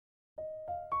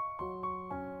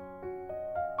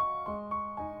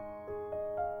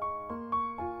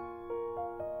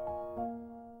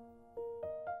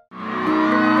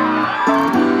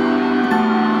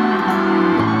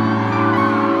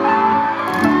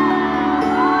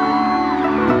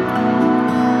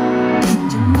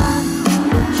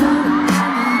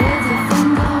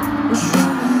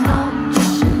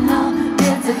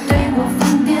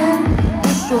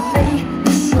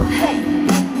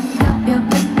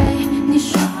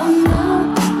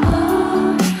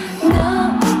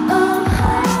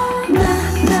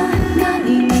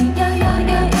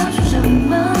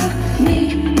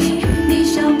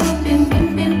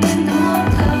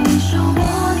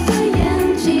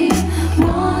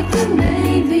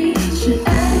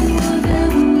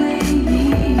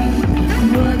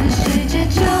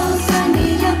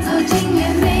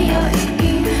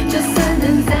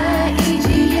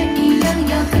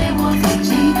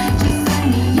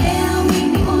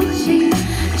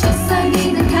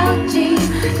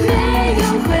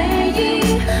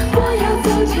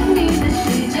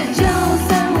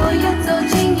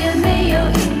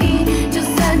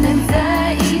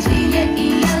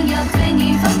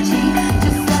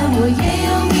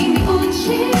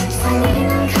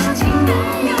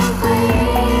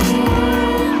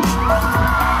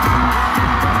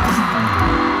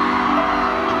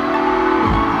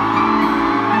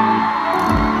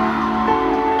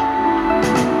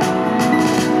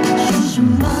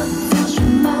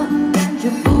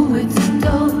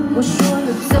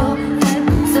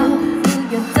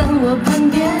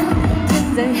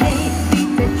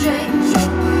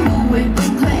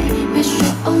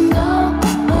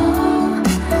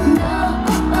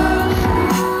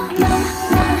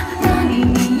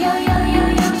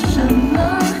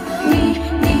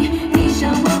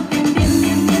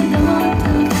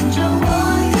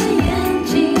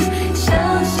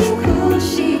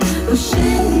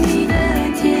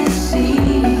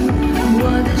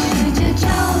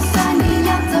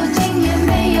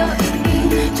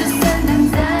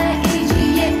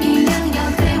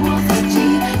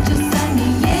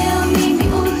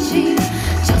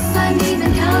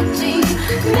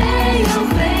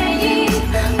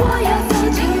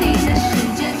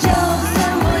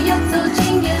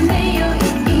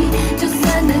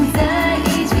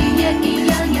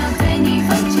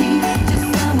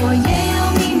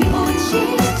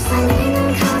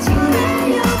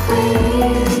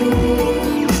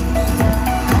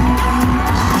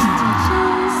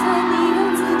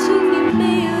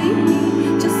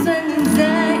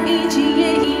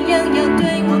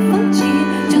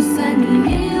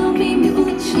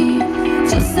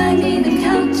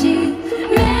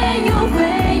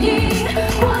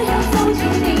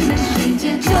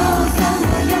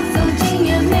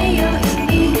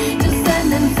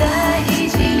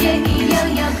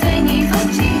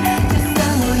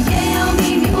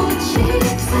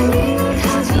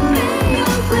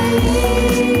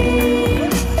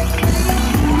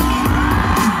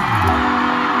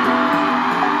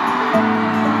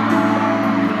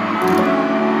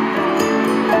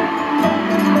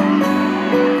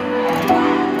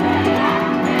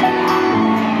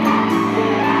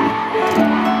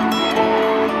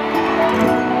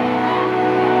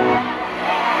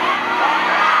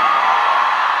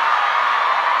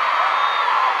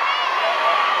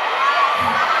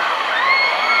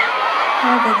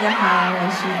大家好，我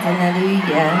是今天的喻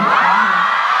言。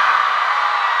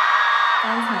刚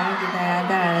才给大家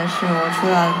带来的是我出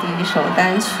道的第一首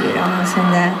单曲，然后现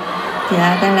在给大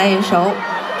家带来一首《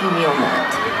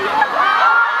GiveMeAllNight》。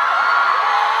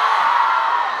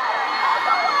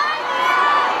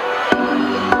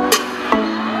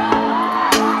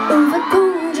无法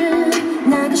控制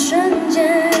那个瞬间，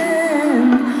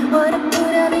我逃不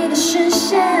掉你的视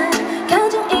线，靠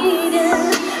近一点，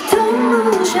头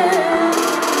目眩。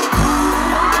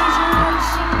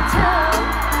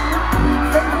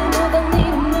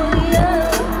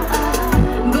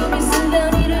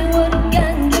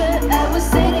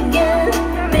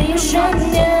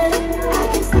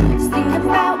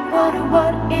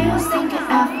 What you thinking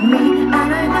of me?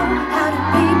 And I know how to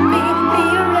be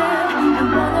your love. I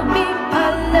wanna be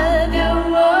part of your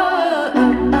world.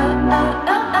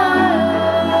 Ah,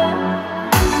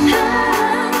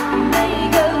 每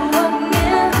个画面，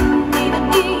你的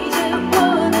一切，我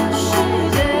的世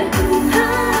界，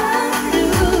如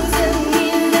此迷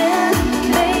恋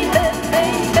 ，baby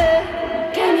baby,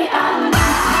 give me all.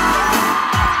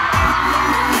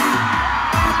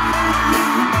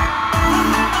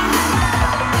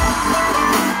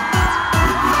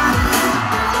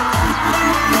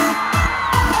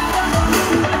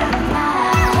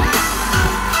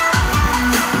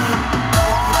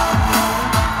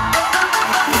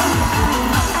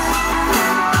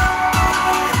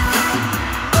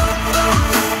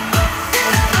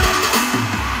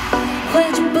 挥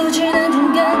之不去那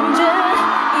种感觉，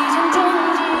一见钟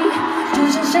情，就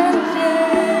像闪电。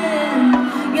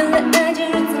原来爱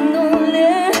情如此浓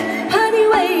烈，怕你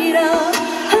味道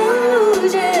很无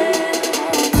解，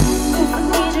无法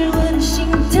抑制我的心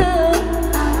跳，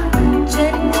确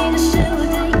定你就是我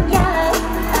的药。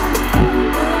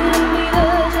不能迷了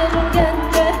这种感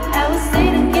觉 ，I will say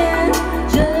it again，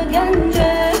 这感觉。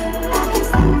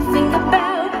Think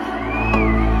about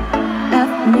of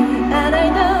me and I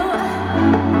know。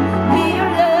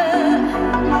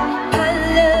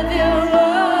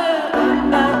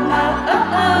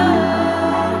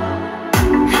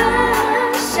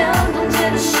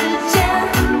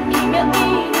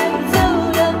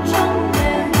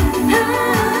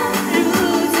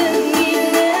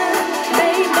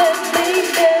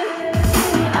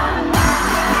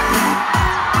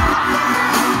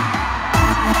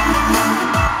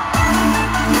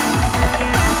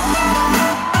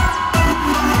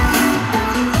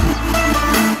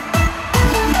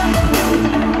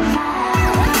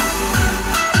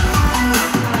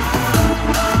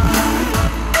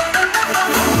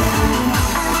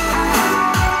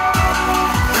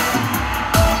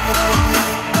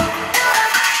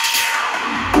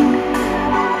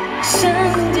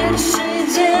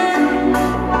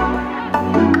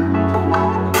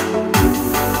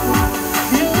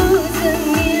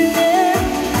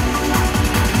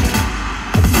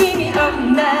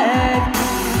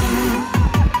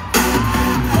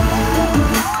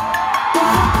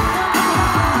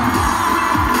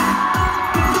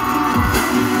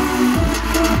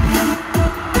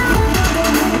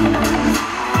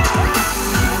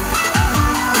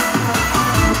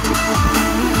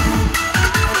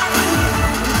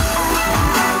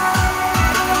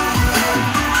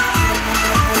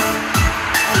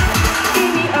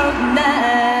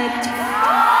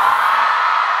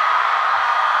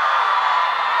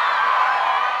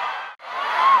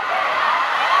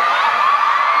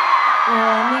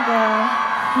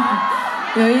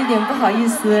 有一点不好意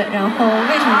思，然后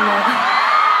为什么呢？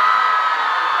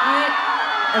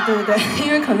因为，对，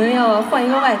因为可能要换一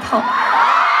个外套，对。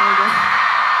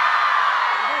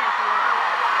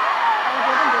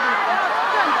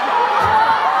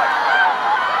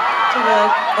这个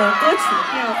歌曲的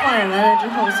变换完了之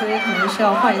后，所以可能需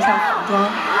要换一下服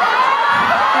装。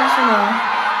但是呢，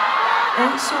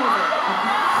袖子，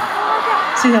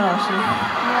谢谢老师。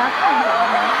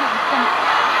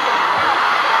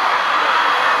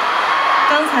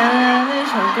刚才呢那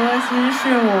首歌其实是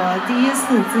我第一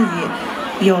次自己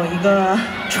有一个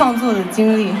创作的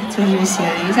经历，就是写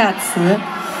了一下词，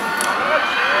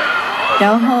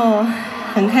然后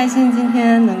很开心今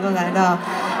天能够来到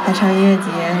海潮音乐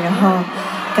节，然后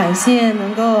感谢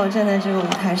能够站在这个舞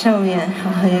台上面，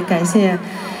然后也感谢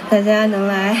大家能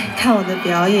来看我的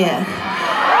表演。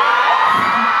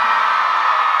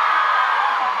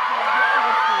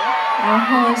然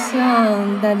后希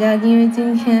望大家，因为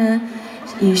今天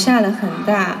雨下得很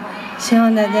大，希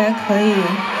望大家可以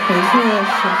回去的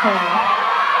时候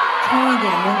冲一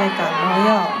点那个感冒药，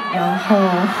然后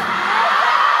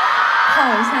泡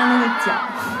一下那个脚，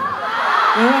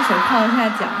用热水泡一下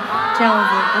脚，这样子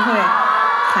不会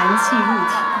寒气入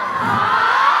体。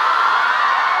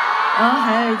然后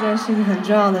还有一件事情很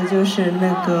重要的就是那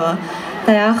个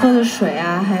大家喝的水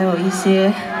啊，还有一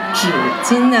些纸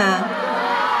巾啊，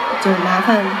就麻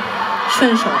烦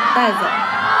顺手带走。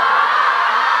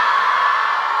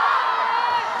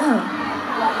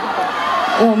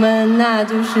我们那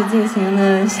就是进行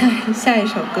了下一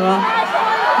首歌，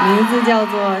名字叫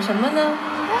做什么呢？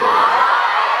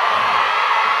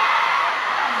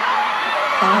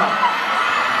好好。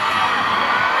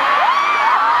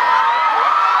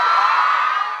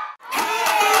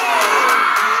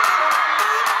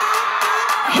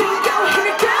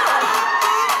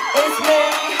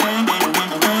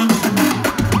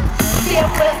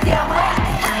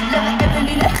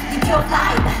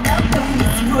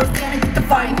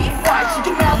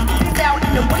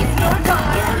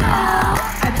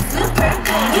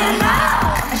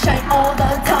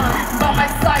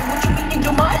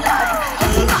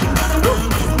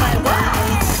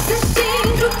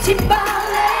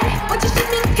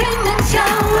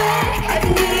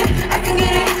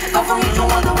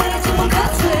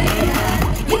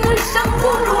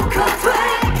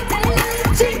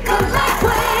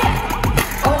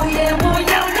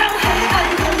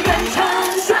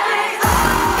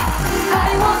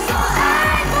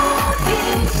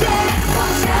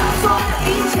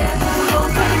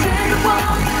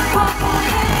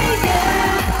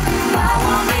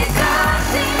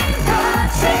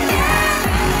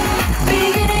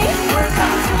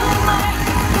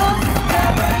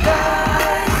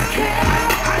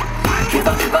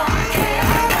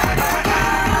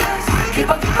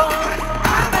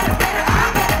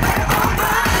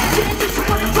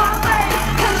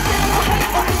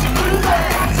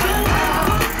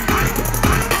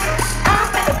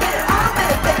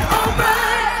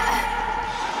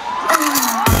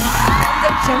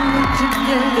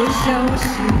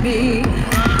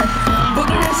不跟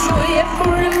人说也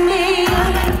不认命，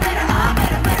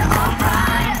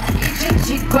一切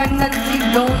奇怪难题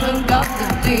都能搞得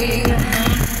定，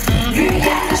语言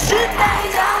的时代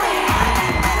降临，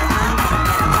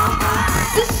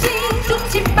自信筑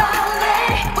起堡垒，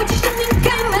为其生命开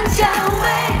满蔷薇。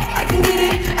I can get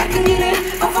it, I can get it，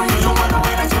 暴风雨中我的未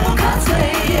来坚不可摧，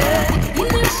引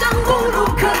领上无路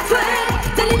可退，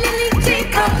在烈焰里几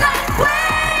个来回。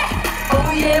Oh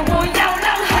yeah， 我要让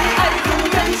海爱永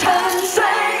远沉睡。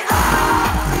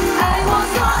爱我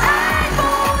所爱不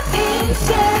停歇，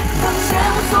奉献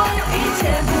我所有一切，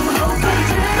不后退，直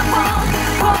到光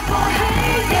划破黑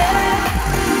夜，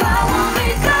把我每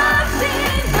颗心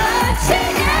的起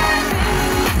点。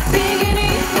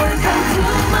Beginning, welcome to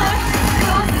my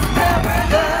closest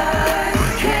paradise.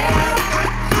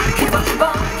 Keep on, keep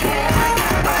on,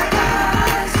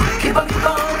 paradise. Keep on, keep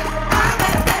on.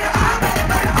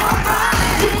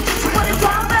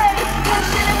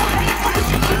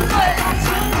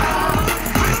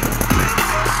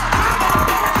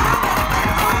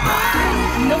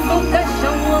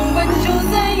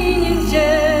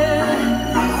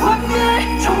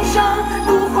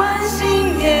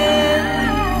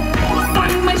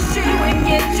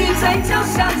 在脚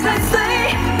下踩碎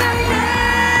难言，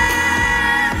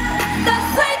打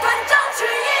碎断章取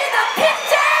义的偏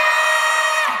见。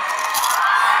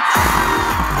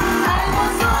爱我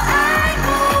所爱不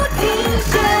停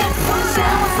歇，奉献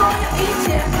我所有一切，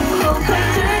不后退，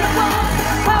直到光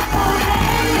划破黑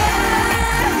夜，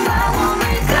把我每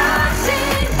颗心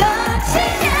的起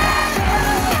点。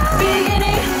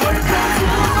Beginning, welcome to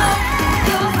my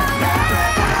closest paradise.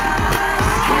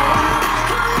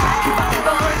 Keep on, keep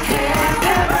on.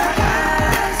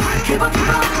 Keep on, keep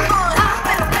on, I'm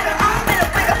better, better, I'm better,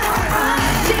 better.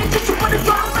 今天接触我的装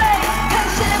备，看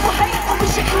见我还有我不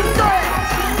是应对，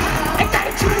爱带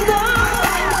着呢。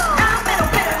I'm better,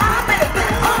 better, I'm better,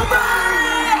 better,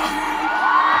 alright.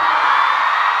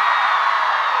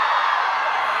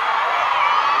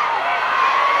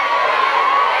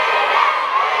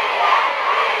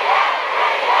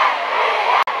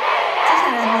 接下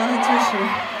来呢，就是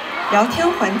聊天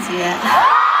环节。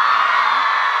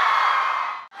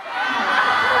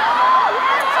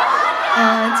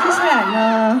接下来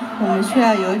呢，我们需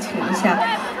要有请一下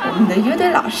我们的乐队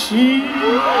老师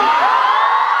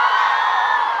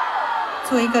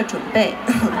做一个准备。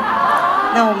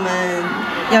那我们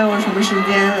要用什么时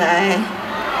间来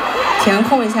填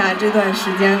空一下这段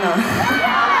时间呢？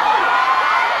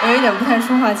我有一点不太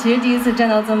说话，其实第一次站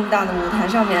到这么大的舞台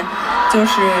上面，就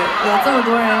是有这么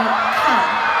多人看，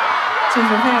就是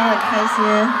非常的开心，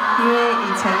因为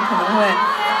以前可能会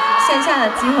线下的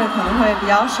机会可能会比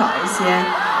较少一些，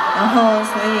然后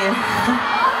所以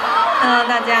看到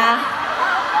大家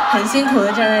很辛苦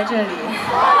的站在这里，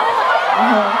然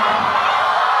后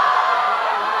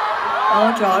然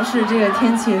后主要是这个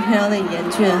天气非常的严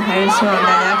峻，还是希望大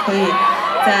家可以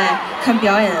在看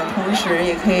表演的同时，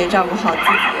也可以照顾好自己。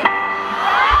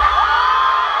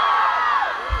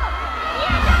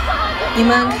你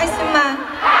们开心吗？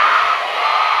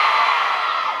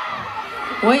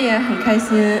我也很开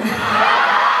心，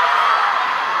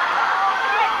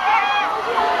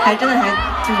真的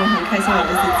就是很开心有这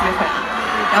次机会啊。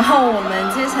然后我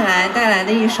们接下来带来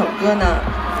的一首歌呢，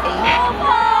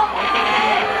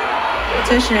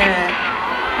就是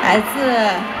来自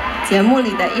节目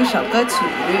里的一首歌曲。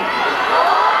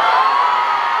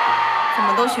怎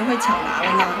么都学会抢答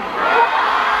了呢？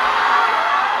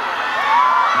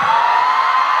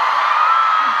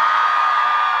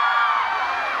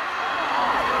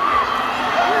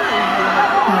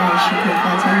当然是可以放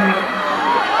前面。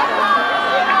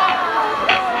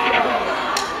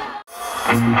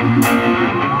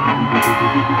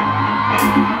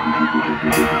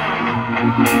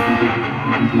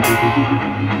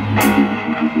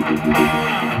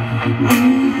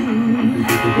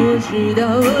我知道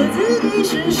我自己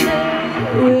是谁，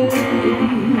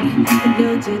了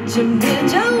解前别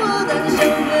叫我胆小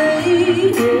鬼。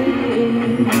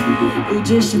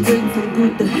这是最痛苦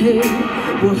的黑，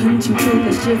我很清楚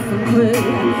那些反馈，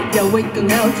要为更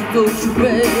好去做准备。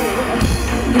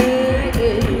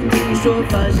听说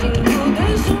发型不对，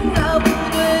身高不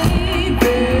对，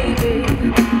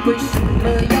为什么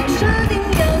要设定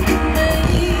要自美？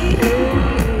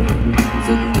总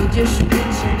有解释不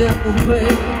清的误会，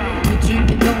一举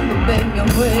一动都被描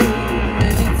绘，每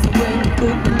一次为你不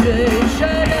断追。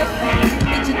Shut up，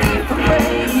 一直地发挥，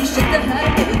你现在还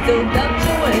没走到结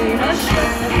尾。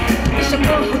你想过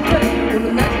后退，无论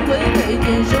哪天会被天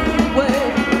生不会。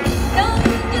当人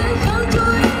间像出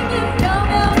一片缥缈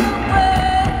的灰，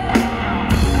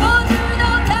我知道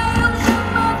该用什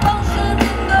么方式面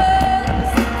对，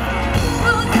不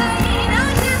在意那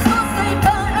些琐碎，反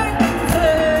而干脆。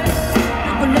如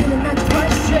果累了那就快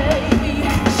睡。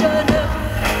Shut up。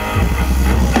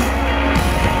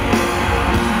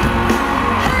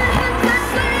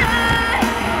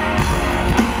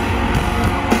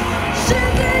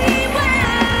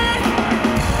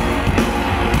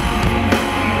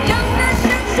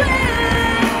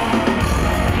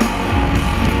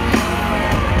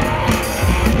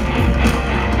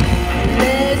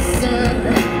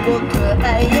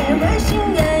也会性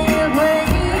感，也会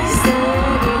色，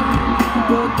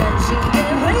我感性也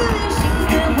会理性，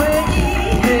也会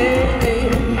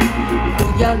不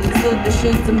要吝啬的选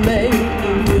择美，你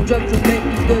会抓住每一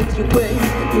个机会，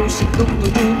不是孤独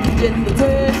不见的退。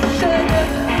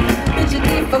别借题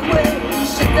发挥，你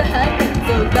现在还没走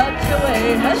到结尾。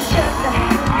别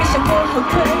想过后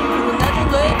退，如果那种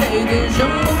对被天生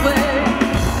不会。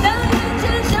当眼前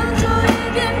像出一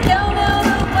片缥缈的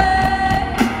灰，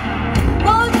我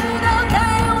知道该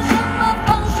用什么方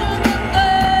式面对，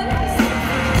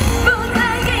不在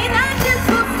意那些琐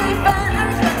碎，反而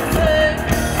干脆。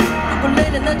如果累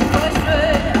了那就快睡。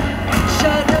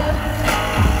Shut up。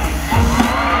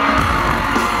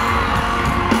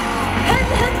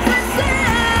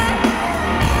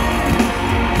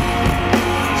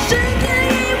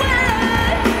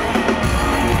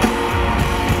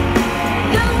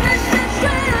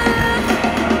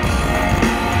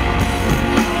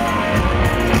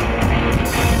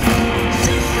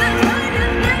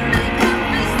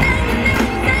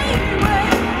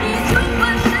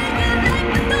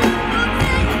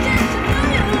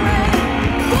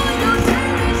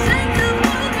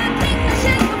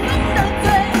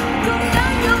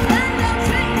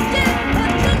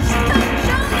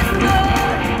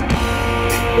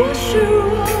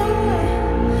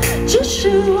只是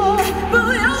我不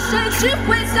用谁去会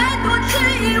再多质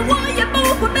疑，我也不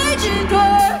会被击退。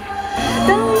当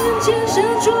眼前闪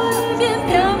出一片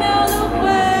缥缈的灰，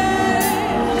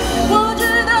我知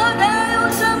道该用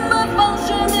什么方式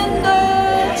面对，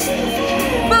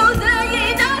不在意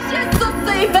那些琐碎，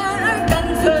反而干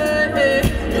脆。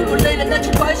如果累了那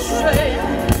就快睡。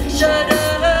Shut up。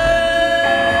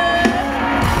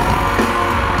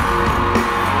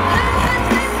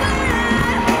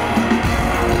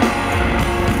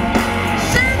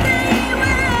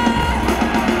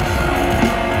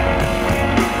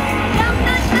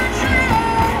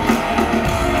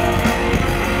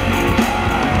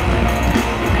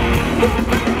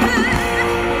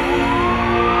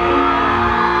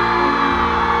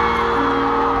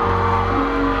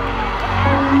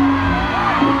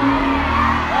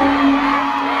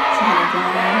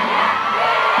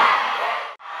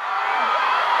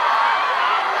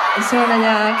希望大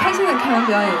家开心的看完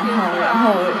表演以后，然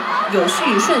后有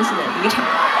序顺序的离场。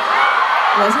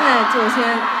我现在就先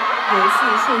有序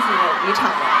顺序的离场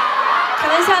了。开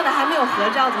玩笑的，还没有合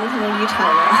照，怎么可能离场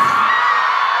呢？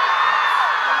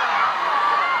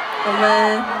我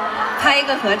们拍一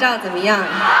个合照怎么样？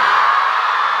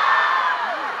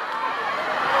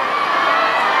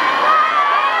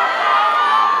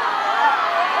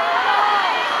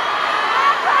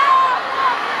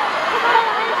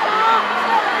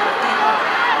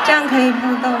这样可以拍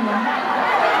得到吗？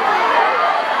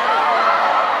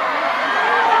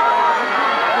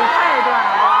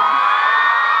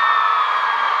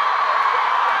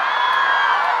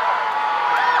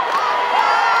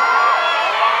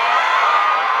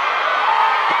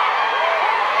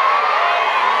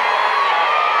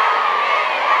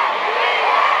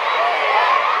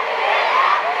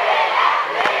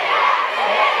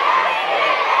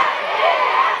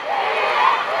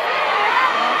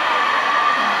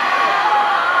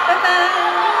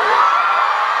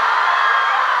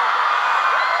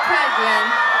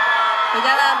回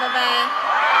家了，拜拜！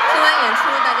听完演出，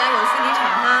大家有序离场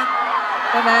哈，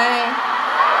拜拜！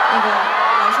那个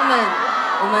老师们，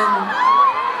我们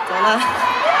走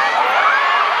了。